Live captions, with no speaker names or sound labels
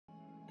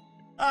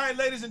All right,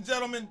 ladies and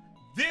gentlemen,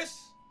 this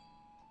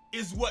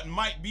is what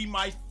might be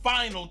my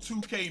final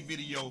 2K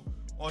video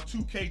or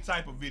 2K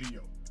type of video.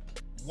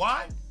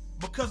 Why?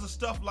 Because of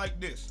stuff like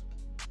this.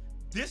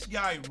 This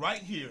guy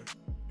right here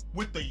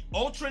with the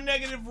ultra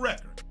negative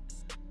record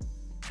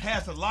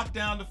has a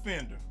lockdown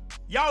defender.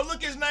 Y'all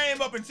look his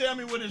name up and tell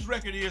me what his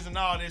record is and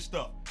all this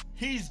stuff.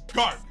 He's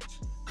garbage.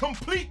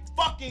 Complete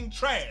fucking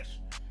trash.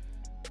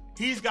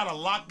 He's got a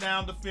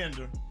lockdown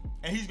defender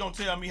and he's gonna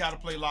tell me how to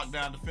play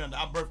lockdown defender.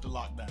 I birthed a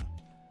lockdown.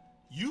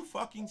 You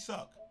fucking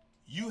suck.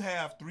 You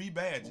have 3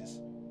 badges.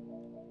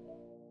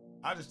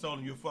 I just told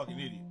him you're a fucking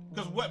idiot.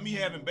 Because what me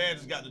having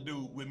badges got to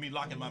do with me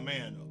locking my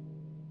man up?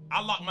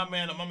 I locked my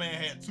man up. My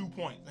man had 2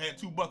 points. Had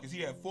 2 buckets.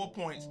 He had 4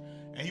 points.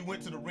 And he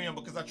went to the rim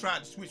because I tried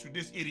to switch with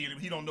this idiot.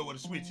 He don't know what a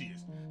switch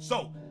is.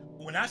 So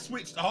when I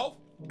switched off,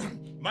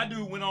 my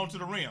dude went on to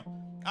the rim.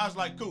 I was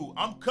like, cool.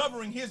 I'm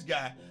covering his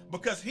guy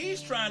because he's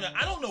trying to,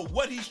 I don't know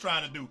what he's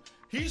trying to do.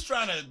 He's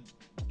trying to,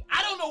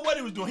 I don't know what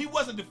he was doing. He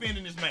wasn't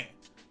defending his man.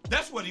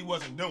 That's what he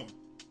wasn't doing.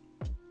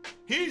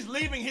 He's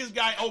leaving his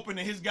guy open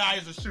and his guy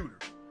is a shooter.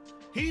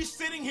 He's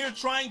sitting here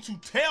trying to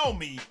tell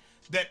me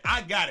that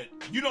I got it.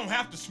 You don't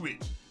have to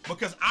switch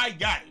because I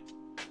got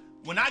it.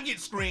 When I get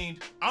screened,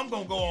 I'm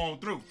going to go on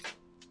through.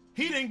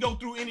 He didn't go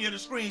through any of the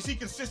screens. He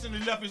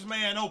consistently left his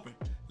man open.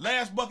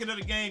 Last bucket of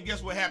the game,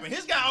 guess what happened?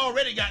 His guy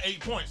already got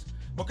 8 points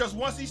because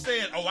once he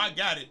said, oh, I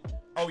got it.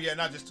 Oh, yeah,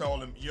 and I just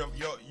told him,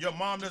 your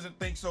mom doesn't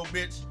think so,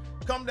 bitch.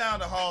 Come down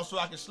the hall so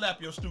I can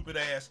slap your stupid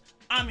ass.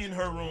 I'm in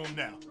her room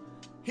now.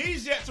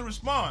 He's yet to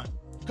respond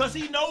because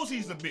he knows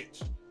he's a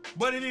bitch.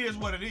 But it is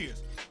what it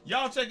is.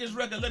 Y'all check his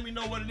record, let me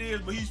know what it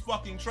is, but he's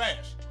fucking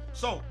trash.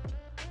 So,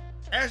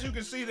 as you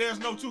can see, there's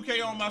no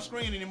 2K on my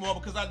screen anymore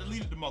because I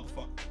deleted the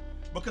motherfucker.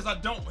 Because I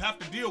don't have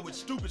to deal with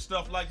stupid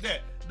stuff like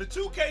that. The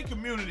 2K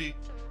community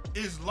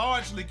is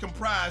largely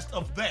comprised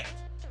of that.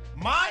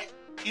 My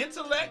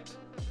intellect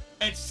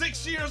at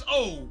 6 years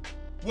old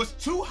was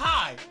too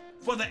high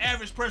for the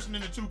average person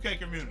in the 2K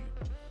community.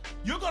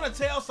 You're gonna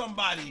tell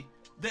somebody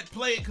that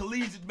played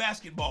collegiate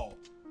basketball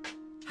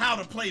how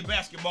to play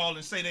basketball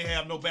and say they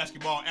have no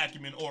basketball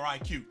acumen or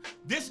IQ.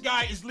 This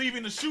guy is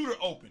leaving the shooter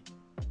open.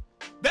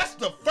 That's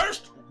the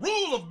first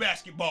rule of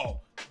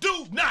basketball.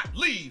 Do not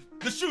leave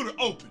the shooter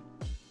open.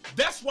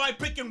 That's why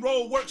pick and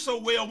roll works so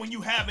well when you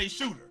have a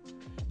shooter.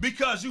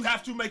 Because you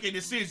have to make a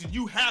decision.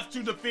 You have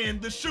to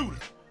defend the shooter.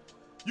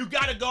 You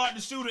gotta guard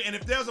the shooter, and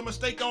if there's a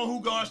mistake on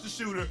who guards the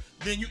shooter,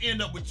 then you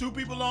end up with 2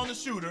 people on the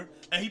shooter,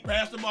 and he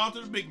passed the ball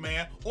to the big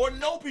man, or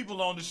no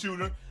people on the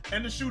shooter,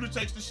 and the shooter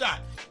takes the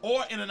shot.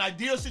 Or in an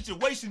ideal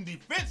situation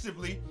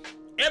defensively,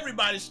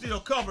 everybody's still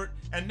covered,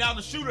 and now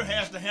the shooter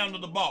has to handle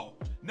the ball.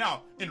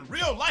 Now, in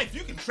real life,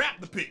 you can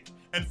trap the pick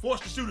and force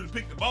the shooter to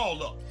pick the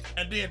ball up,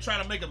 and then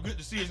try to make a good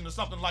decision or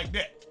something like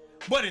that.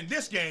 But in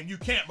this game, you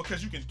can't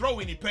because you can throw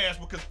any pass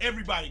because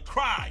everybody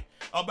cry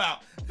about,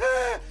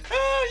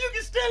 you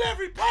can steal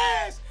every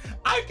pass.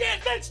 I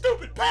can't make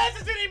stupid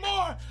passes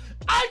anymore.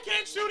 I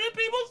can't shoot in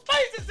people's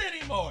faces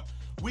anymore.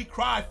 We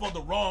cry for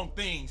the wrong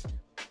things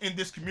in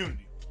this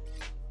community.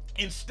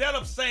 Instead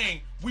of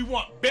saying we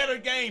want better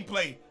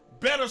gameplay,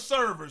 better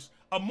servers,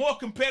 a more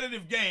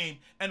competitive game,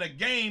 and a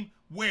game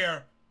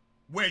where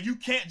you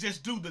can't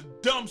just do the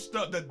dumb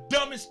stuff, the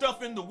dumbest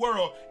stuff in the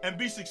world and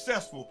be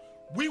successful.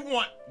 We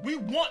want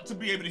to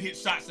be able to hit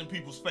shots in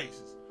people's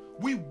faces.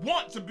 We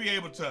want to be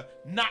able to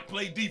not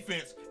play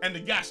defense and the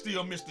guy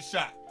still missed the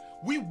shot.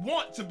 We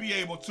want to be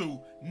able to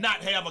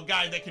not have a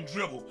guy that can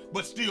dribble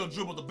but still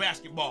dribble the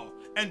basketball.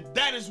 And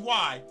that is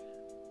why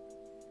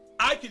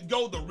I could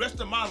go the rest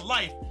of my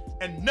life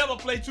and never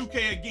play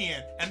 2K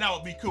again and that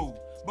would be cool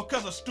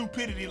because of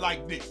stupidity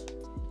like this.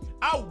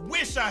 I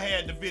wish I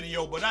had the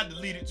video, but I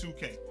deleted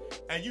 2K.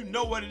 And you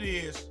know what it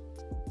is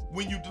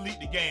when you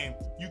delete the game,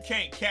 you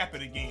can't cap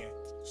it again.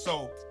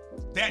 So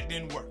that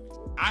didn't work.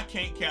 I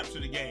can't capture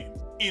the game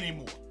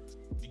anymore.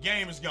 The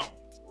game is gone.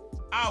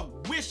 I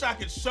wish I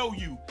could show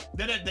you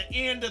that at the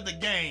end of the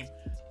game,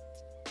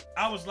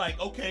 I was like,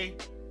 okay,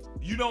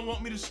 you don't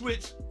want me to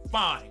switch?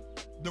 Fine.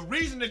 The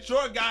reason that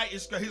your guy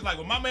is, he's like,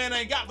 well, my man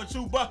ain't got but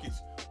 2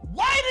 buckets.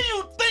 Why do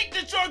you think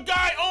that your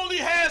guy only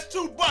has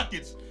 2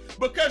 buckets?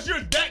 Because you're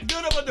that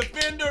good of a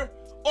defender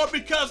or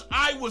because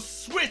I was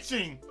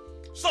switching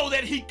so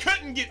that he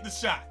couldn't get the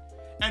shot?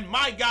 And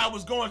my guy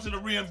was going to the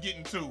rim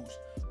getting 2s.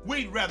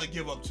 We'd rather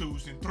give up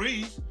 2s than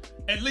 3s.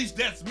 At least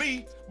that's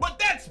me, but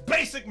that's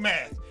basic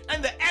math.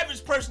 And the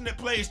average person that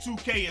plays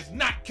 2K is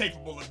not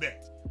capable of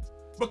that.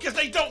 Because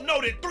they don't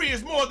know that 3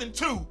 is more than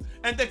 2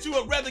 and that you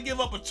would rather give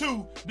up a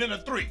 2 than a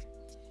 3.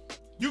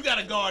 You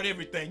gotta guard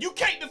everything. You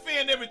can't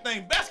defend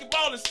everything.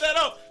 Basketball is set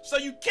up so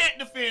you can't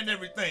defend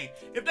everything.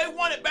 If they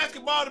wanted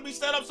basketball to be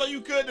set up so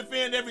you could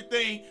defend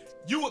everything,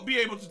 you would be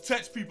able to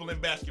touch people in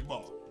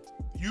basketball.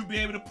 You'd be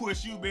able to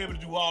push, you'd be able to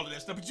do all of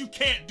that stuff, but you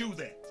can't do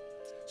that.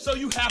 So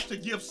you have to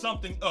give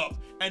something up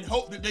and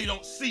hope that they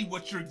don't see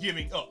what you're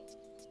giving up.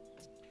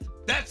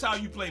 That's how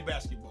you play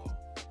basketball.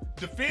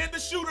 Defend the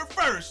shooter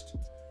first.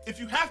 If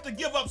you have to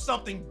give up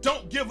something,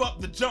 don't give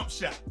up the jump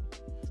shot.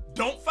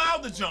 Don't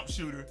foul the jump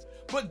shooter,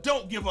 but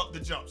don't give up the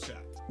jump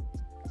shot.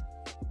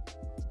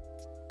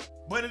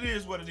 But it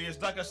is what it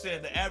is. Like I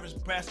said, the average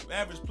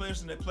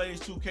person that plays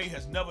 2K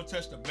has never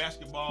touched a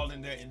basketball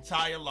in their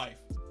entire life.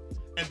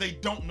 And they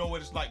don't know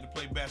what it's like to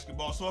play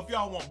basketball. So if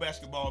y'all want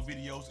basketball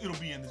videos, it'll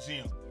be in the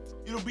gym.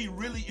 It'll be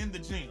really in the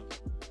gym.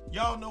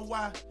 Y'all know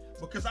why?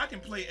 Because I can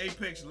play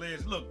Apex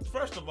Legends. Look,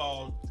 first of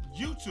all,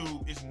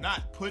 YouTube is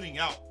not putting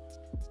out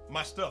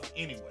my stuff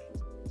anyway.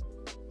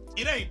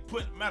 It ain't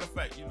putting, matter of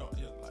fact, you know,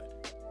 like,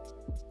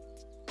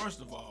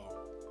 first of all,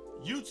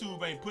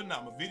 YouTube ain't putting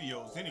out my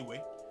videos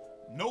anyway.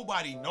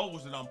 Nobody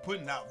knows that I'm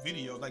putting out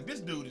videos. Like, this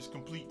dude is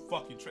complete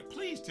fucking trash.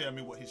 Please tell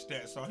me what his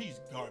stats are. He's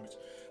garbage.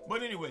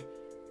 But anyway,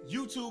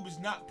 YouTube is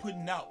not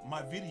putting out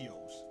my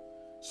videos.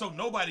 So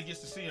nobody gets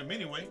to see them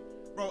anyway.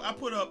 Bro, I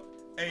put up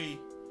a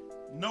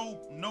no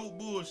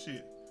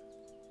bullshit.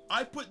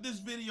 I put this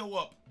video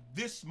up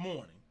this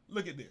morning.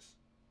 Look at this.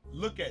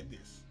 Look at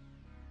this.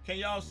 Can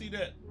y'all see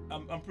that?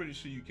 I'm pretty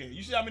sure you can.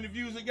 You see how many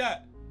views it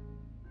got?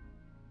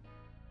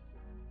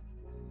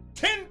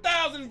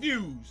 10,000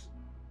 views.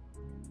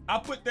 I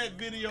put that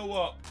video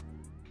up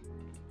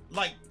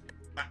like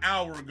an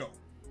hour ago.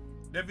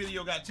 That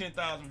video got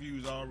 10,000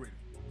 views already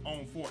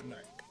on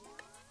Fortnite.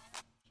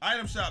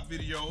 Item shop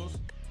videos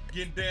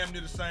getting damn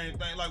near the same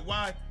thing. Like,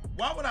 why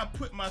would I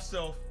put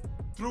myself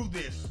through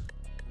this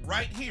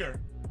right here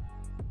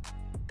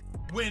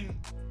when,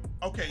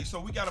 okay,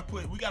 so we gotta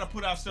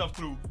put ourselves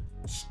through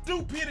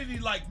stupidity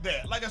like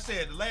that. Like I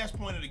said, the last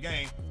point of the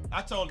game,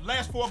 I told the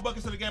last 4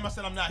 buckets of the game, I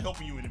said I'm not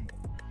helping you anymore.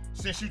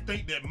 Since you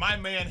think that my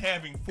man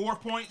having 4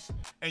 points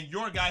and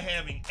your guy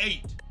having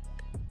 8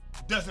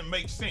 doesn't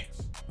make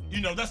sense. You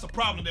know, that's a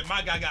problem that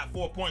my guy got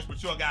 4 points,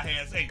 but your guy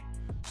has 8.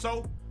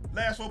 So,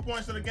 last 4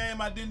 points of the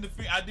game, I didn't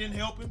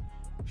help him.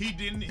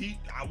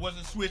 I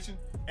wasn't switching,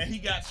 and he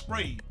got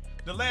sprayed.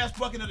 The last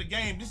bucket of the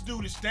game, this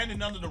dude is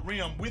standing under the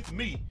rim with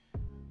me.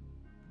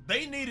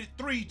 They needed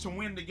 3 to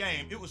win the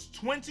game. It was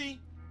 20,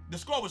 the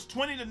score was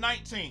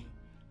 20-19.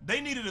 They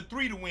needed a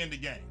 3 to win the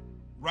game,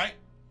 right?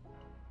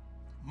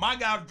 My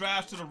guy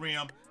drives to the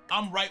rim.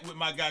 I'm right with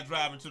my guy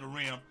driving to the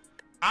rim.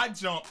 I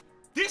jump.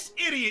 This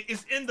idiot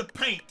is in the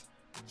paint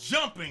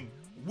jumping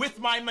with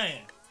my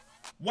man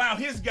while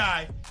his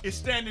guy is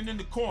standing in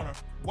the corner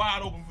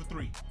wide open for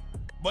 3.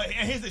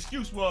 And his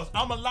excuse was,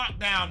 I'm a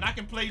lockdown. I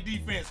can play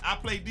defense. I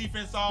play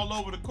defense all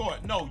over the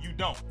court. No, you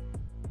don't.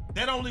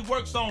 That only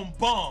works on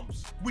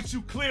bums, which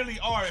you clearly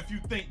are if you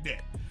think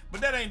that.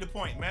 But that ain't the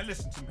point, man.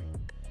 Listen to me.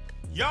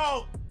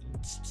 Y'all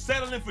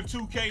settling for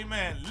 2K,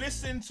 man,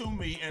 listen to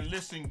me and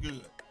listen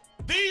good.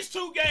 These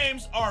 2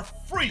 games are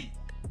free.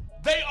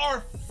 They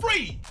are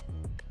free.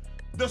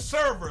 The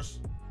servers,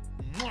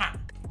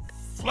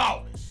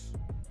 flawless.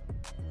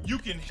 You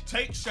can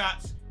take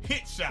shots,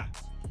 hit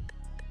shots.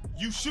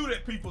 You shoot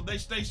at people, they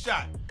stay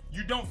shot.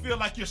 You don't feel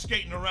like you're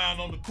skating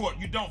around on the court.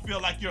 You don't feel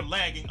like you're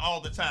lagging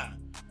all the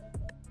time.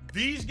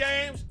 These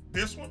games,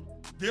 this one,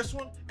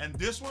 and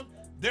this one,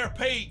 they're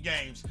paid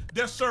games.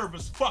 Their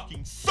servers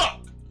fucking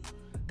suck.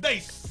 They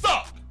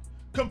suck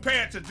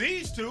compared to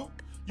these 2.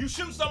 You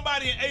shoot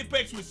somebody in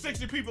Apex with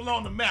 60 people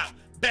on the map,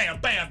 bam,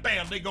 bam,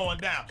 bam, they going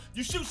down.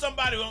 You shoot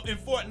somebody in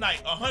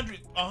Fortnite,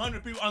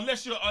 100 people,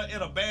 unless you're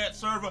at a bad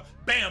server,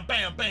 bam,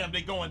 bam, bam,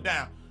 they going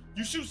down.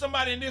 You shoot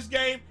somebody in this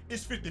game,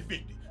 it's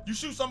 50-50. You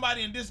shoot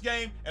somebody in this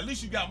game, at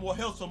least you got more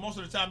health, so most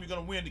of the time you're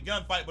gonna win the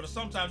gunfight, but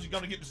sometimes you're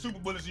gonna get the super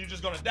bullets and you're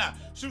just gonna die.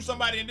 Shoot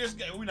somebody in this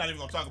game, we're not even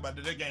gonna talk about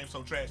that. That game's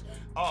so trash.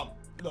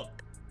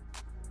 Look,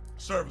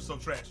 server's so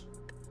trash.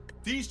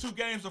 These 2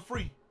 games are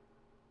free.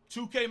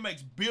 2K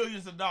makes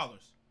billions of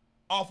dollars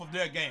off of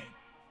their game.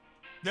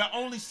 There are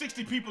only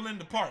 60 people in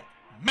the park,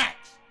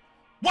 max.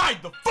 Why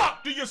the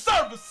fuck do your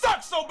servers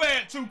suck so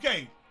bad,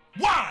 2K?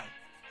 Why?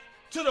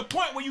 To the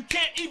point where you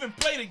can't even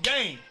play the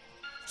game.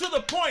 To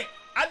the point,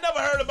 I never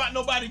heard about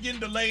nobody getting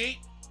delayed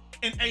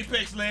in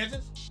Apex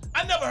Legends.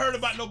 I never heard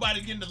about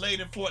nobody getting delayed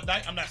in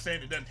Fortnite. I'm not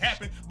saying it doesn't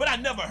happen, but I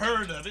never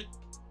heard of it.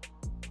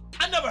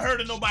 I never heard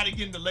of nobody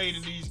getting delayed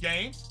in these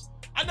games.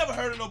 I never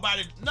heard of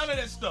nobody, none of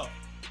that stuff.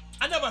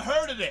 I never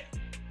heard of that.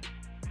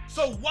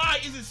 So why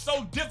is it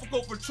so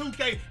difficult for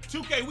 2K?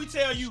 2K, we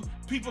tell you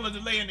people are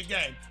delaying the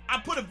game. I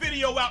put a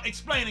video out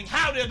explaining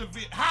how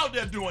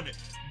they're doing it.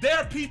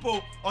 Their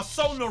people are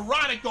so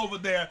neurotic over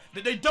there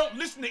that they don't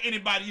listen to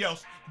anybody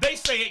else. They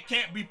say it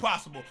can't be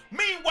possible.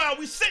 Meanwhile,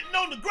 we sitting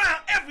on the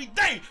ground every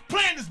day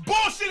playing this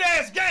bullshit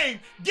ass game,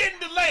 getting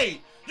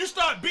delayed. You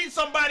start beating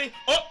somebody,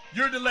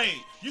 you're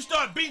delayed. You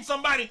start beating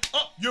somebody,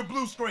 you're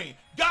blue screen.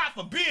 God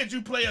forbid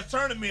you play a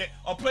tournament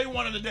or play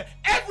one of the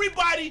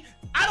everybody,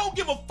 I don't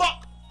give a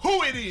fuck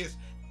who it is.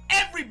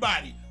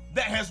 Everybody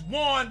that has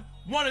won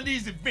one of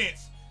these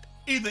events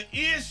either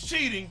is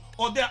cheating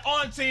or they're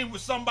on team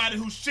with somebody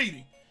who's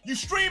cheating. You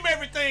stream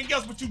everything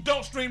else, but you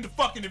don't stream the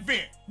fucking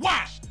event.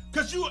 Why?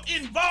 Because you are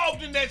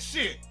involved in that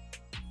shit.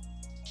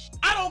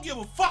 I don't give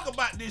a fuck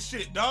about this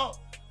shit, dog.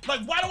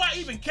 Like, why do I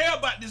even care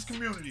about this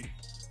community?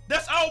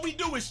 That's all we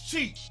do is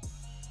cheat.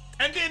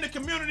 And then the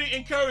community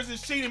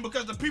encourages cheating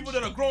because the people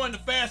that are growing the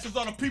fastest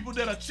are the people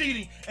that are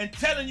cheating and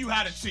telling you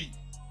how to cheat.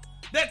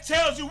 That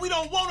tells you we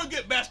don't want a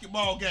good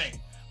basketball game.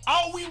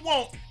 All we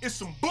want is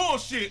some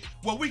bullshit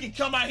where we can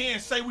come out here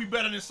and say we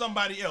better than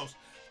somebody else.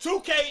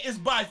 2K is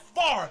by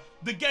far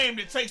the game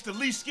that takes the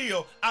least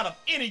skill out of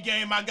any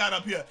game I got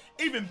up here.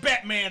 Even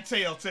Batman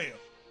Telltale.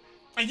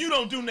 And you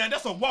don't do that.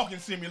 That's a walking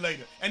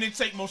simulator. And it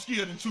take more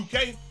skill than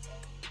 2K.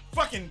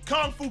 Fucking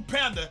Kung Fu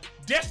Panda,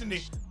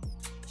 Destiny,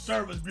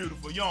 server's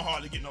beautiful. You don't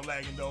hardly get no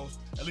lag in those,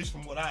 at least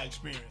from what I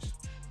experienced.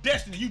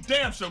 Destiny, you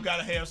damn sure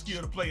gotta have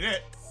skill to play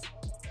that.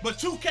 But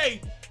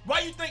 2K,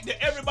 why you think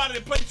that everybody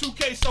that play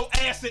 2K so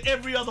ass at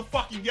every other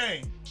fucking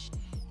game?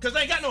 Cause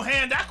they ain't got no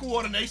hand-eye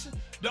coordination.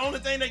 The only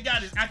thing they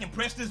got is I can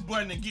press this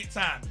button and get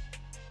time.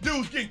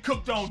 Dudes getting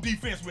cooked on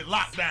defense with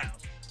lockdowns.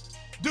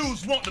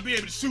 Dudes want to be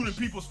able to shoot in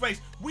people's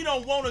face. We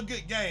don't want a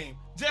good game.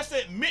 Just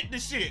admit the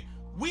shit.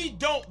 We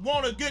don't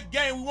want a good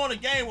game. We want a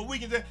game where we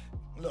can just...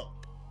 Look,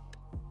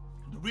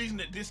 the reason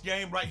that this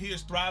game right here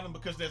is thriving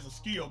because there's a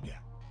skill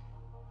gap.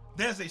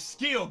 There's a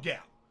skill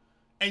gap.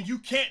 And you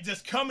can't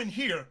just come in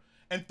here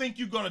and think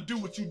you're gonna do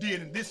what you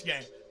did in this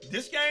game.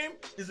 This game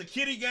is a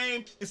kiddie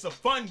game. It's a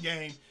fun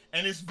game.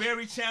 And it's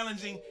very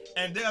challenging.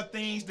 And there are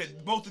things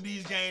that both of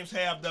these games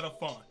have that are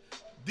fun.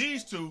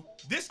 These two,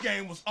 this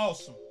game was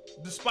awesome,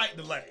 despite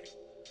the lag.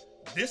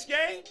 This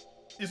game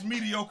is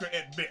mediocre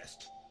at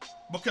best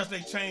because they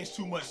changed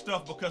too much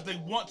stuff because they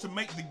want to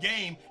make the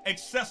game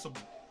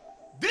accessible.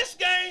 This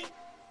game,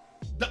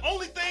 the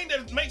only thing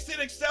that makes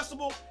it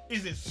accessible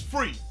is it's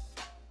free.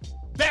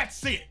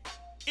 That's it.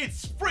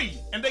 It's free.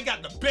 And they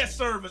got the best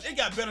servers. It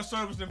got better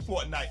servers than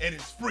Fortnite, and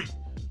it's free.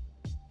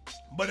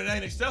 But it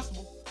ain't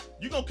accessible.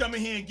 You're gonna come in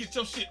here and get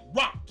your shit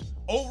rocked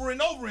over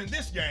and over in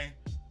this game.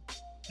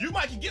 You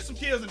might can get some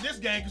kills in this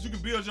game because you can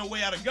build your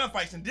way out of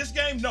gunfights. In this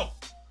game, no.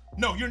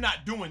 No, you're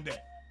not doing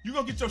that. You're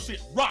gonna get your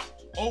shit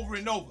rocked over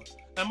and over.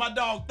 And my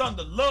dog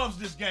Thunder loves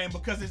this game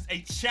because it's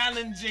a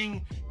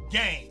challenging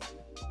game.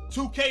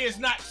 2K is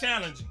not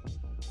challenging.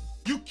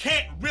 You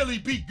can't really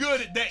be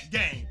good at that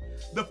game.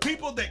 The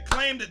people that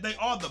claim that they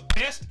are the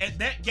best at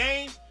that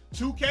game,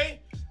 2K,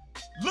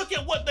 look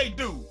at what they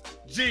do.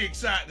 Jig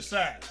side to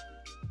side.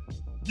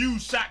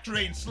 Use shot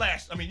creating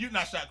slash. I mean, you're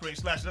not shot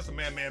creating slash. That's a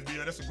man-man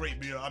build. That's a great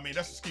build. I mean,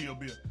 that's a skill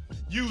build.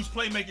 Use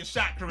playmaking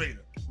shot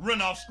creator.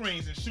 Run off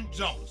screens and shoot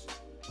jumpers.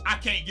 I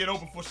can't get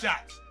open for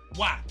shots.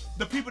 Why?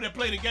 The people that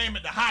played the game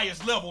at the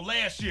highest level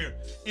last year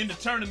in the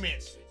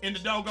tournaments, in the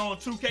doggone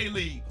 2K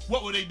league,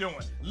 what were they doing?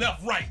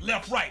 Left, right,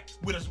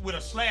 with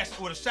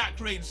a shot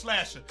creating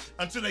slasher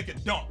until they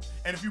could dunk.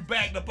 And if you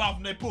backed up off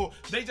and they pull,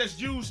 they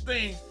just use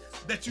things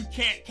that you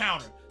can't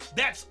counter.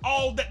 That's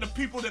all that the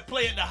people that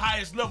play at the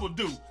highest level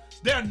do.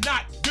 They're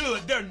not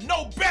good. They're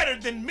no better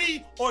than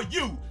me or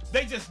you.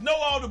 They just know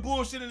all the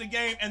bullshit in the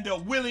game and they're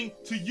willing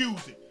to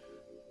use it.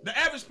 The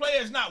average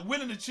player is not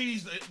willing to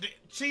cheese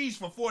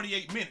for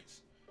 48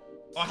 minutes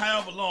or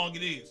however long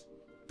it is.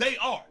 They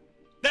are.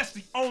 That's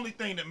the only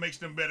thing that makes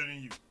them better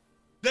than you.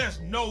 There's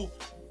no,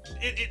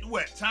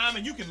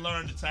 timing? You can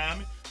learn the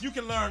timing. You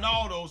can learn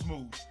all those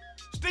moves.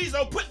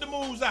 Steezo, put the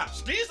moves out.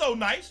 Steezo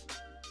nice.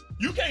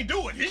 You can't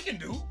do what he can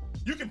do.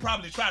 You can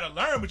probably try to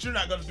learn, but you're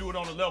not going to do it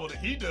on the level that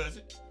he does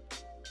it.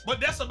 But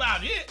that's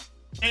about it.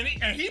 And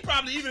he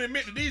probably even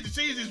admit that these are the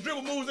cheesiest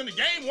dribble moves in the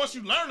game. Once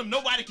you learn them,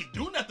 nobody can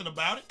do nothing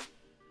about it.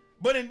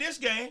 But in this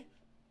game,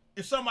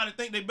 if somebody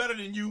think they better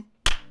than you,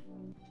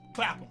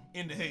 clap them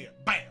in the head.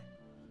 Bam.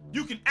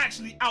 You can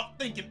actually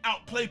outthink and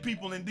outplay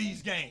people in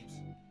these games.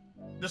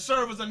 The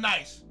servers are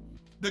nice.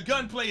 The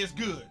gunplay is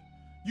good.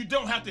 You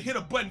don't have to hit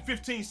a button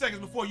 15 seconds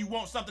before you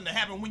want something to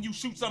happen. When you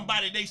shoot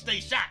somebody, they stay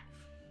shot.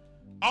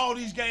 All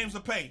these games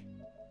are paid.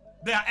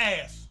 They're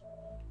ass.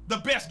 The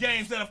best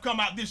games that have come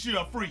out this year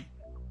are free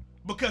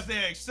because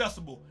they're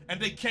accessible and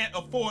they can't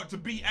afford to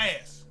be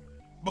ass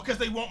because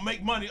they won't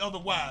make money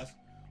otherwise.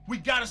 We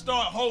gotta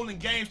start holding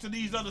games to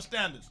these other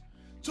standards.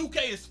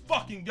 2K is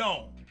fucking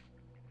gone.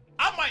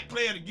 I might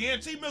play it again.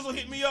 T-Mizzle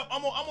hit me up.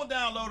 I'm gonna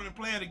download it and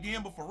play it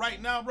again, but for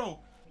right now, bro,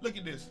 look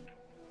at this.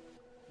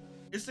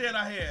 It said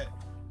I had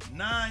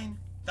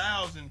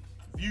 9,000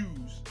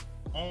 views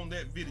on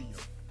that video.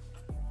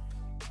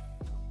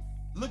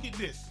 Look at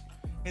this.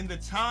 In the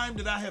time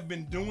that I have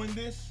been doing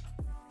this,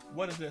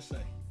 what does that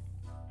say?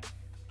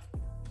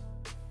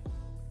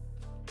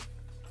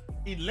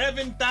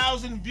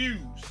 11,000 views.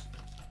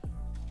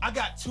 I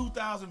got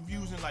 2,000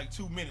 views in like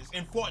 2 minutes.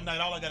 In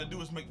Fortnite, all I gotta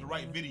do is make the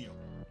right video.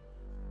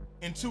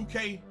 In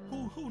 2K,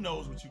 who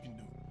knows what you can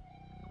do?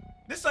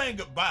 This ain't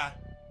goodbye.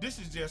 This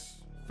is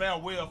just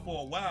farewell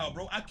for a while,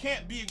 bro. I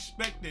can't be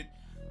expected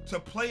to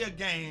play a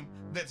game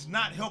that's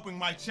not helping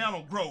my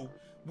channel grow,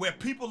 where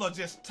people are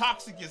just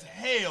toxic as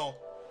hell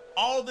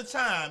all the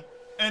time,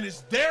 and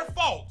it's their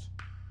fault.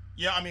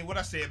 Yeah, I mean, what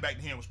I said back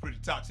to him was pretty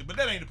toxic, but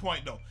that ain't the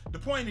point, though. The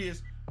point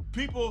is,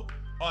 people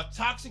are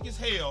toxic as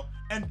hell,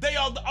 and they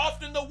are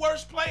often the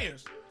worst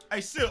players.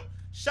 Hey, Sip,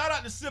 shout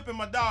out to Sip and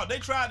my dog. They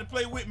tried to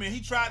play with me. He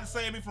tried to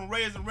save me from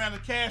raising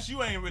random cash.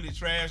 You ain't really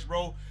trash,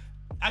 bro.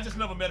 I just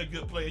never met a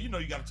good player. You know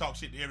you gotta talk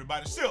shit to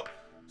everybody. Sip,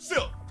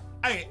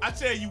 hey, I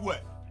tell you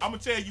what. I'm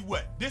gonna tell you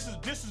what. This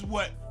is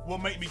what will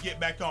make me get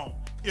back on.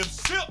 If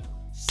Sip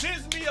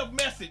sends me a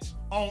message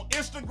on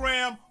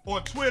Instagram or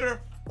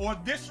Twitter or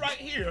this right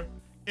here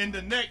in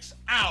the next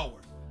hour,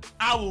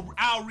 I'll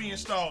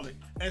reinstall it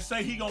and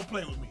say he gonna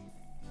play with me.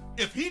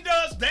 If he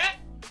does that,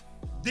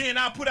 then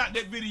I'll put out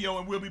that video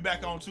and we'll be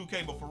back on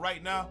 2K. But for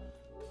right now,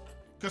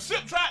 because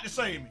Sip tried to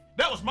save me.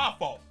 That was my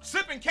fault.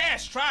 Sip and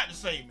Cash tried to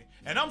save me.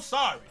 And I'm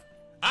sorry.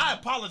 I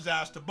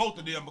apologize to both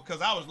of them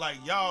because I was like,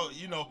 y'all,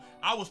 you know,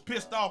 I was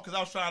pissed off because I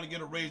was trying to get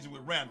a raise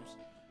with randoms.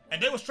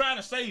 And they was trying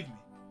to save me.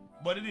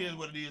 But it is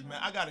what it is, man.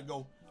 I got to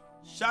go.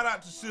 Shout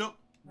out to Sip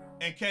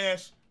and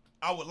Cash.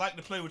 I would like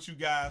to play with you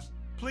guys.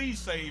 Please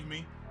save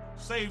me.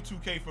 Save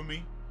 2K for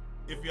me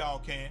if y'all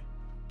can.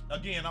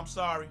 Again, I'm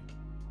sorry.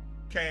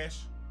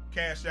 Cash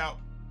out.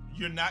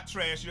 You're not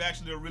trash. You're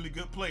actually a really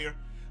good player.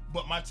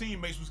 But my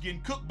teammates was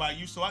getting cooked by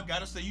you, so I got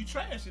to say you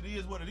trash. It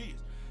is what it is.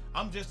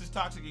 I'm just as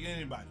toxic as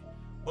anybody.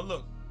 But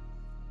look,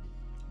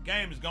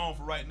 game is gone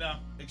for right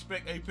now.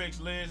 Expect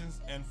Apex Legends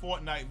and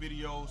Fortnite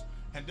videos,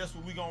 and that's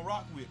what we're going to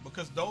rock with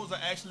because those are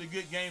actually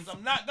good games.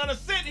 I'm not going to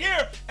sit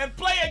here and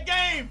play a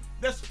game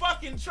that's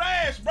fucking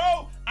trash,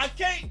 bro. I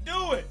can't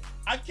do it.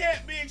 I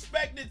can't be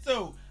expected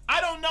to. I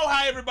don't know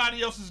how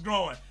everybody else is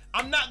growing.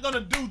 I'm not going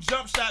to do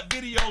jump shot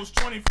videos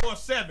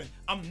 24/7.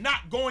 I'm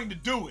not going to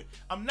do it.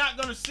 I'm not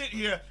going to sit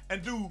here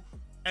and do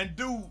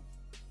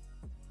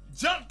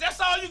jump.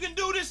 That's all you can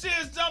do this year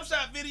is jump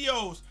shot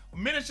videos,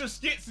 miniature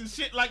skits and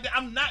shit like that.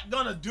 I'm not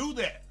going to do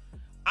that.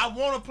 I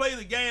want to play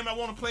the game. I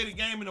want to play the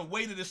game in a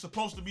way that it's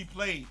supposed to be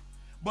played.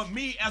 But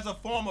me as a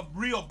former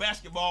real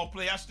basketball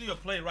player, I still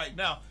play right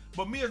now,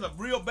 but me as a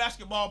real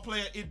basketball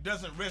player, it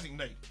doesn't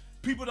resonate.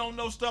 People don't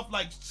know stuff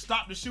like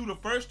stop the shooter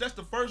first. That's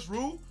the first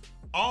rule.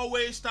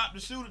 Always stop the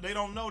shooter. They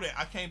don't know that.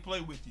 I can't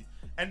play with you.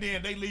 And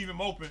then they leave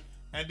him open.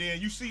 And then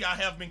you see I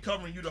have been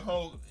covering you the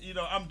whole, you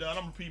know, I'm done.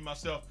 I'm repeating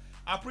myself.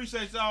 I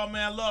appreciate y'all,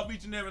 man. I love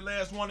each and every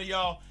last one of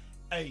y'all.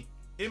 Hey,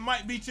 it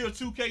might be till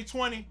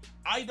 2K20.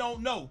 I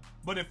don't know.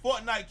 But if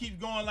Fortnite keeps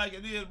going like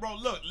it is, bro,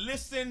 look,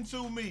 listen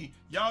to me.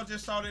 Y'all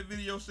just saw that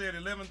video said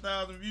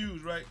 11,000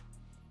 views, right?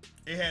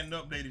 It hadn't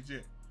updated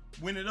yet.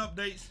 When it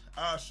updates,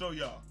 I'll show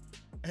y'all.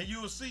 And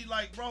you'll see,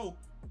 like, bro,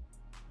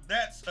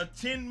 that's a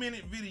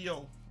 10-minute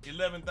video,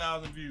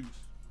 11,000 views.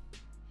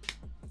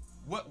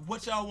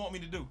 What y'all want me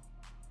to do?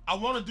 I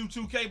want to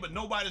do 2K, but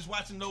nobody's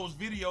watching those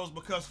videos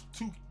because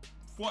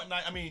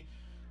Fortnite, I mean,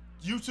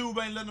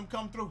 YouTube ain't letting them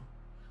come through.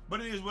 But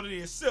it is what it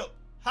is. Sip,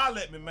 holla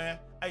at me, man.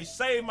 Hey,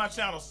 save my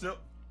channel, Sip.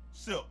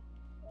 Sip.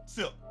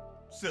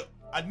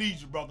 I need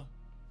you, brother.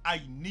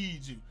 I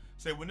need you.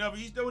 Say, whenever,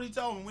 he's what he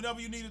told me, whenever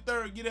you need a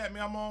third, get at me,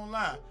 I'm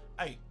online.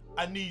 Hey,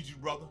 I need you,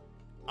 brother.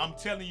 I'm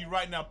telling you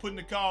right now, putting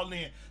the call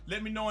in.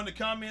 Let me know in the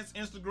comments,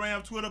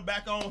 Instagram, Twitter,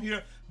 back on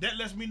here. That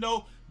lets me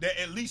know that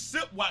at least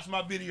Sip watch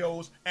my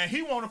videos and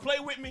he want to play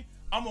with me.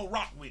 I'm going to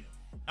rock with him.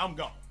 I'm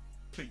gone.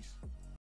 Peace.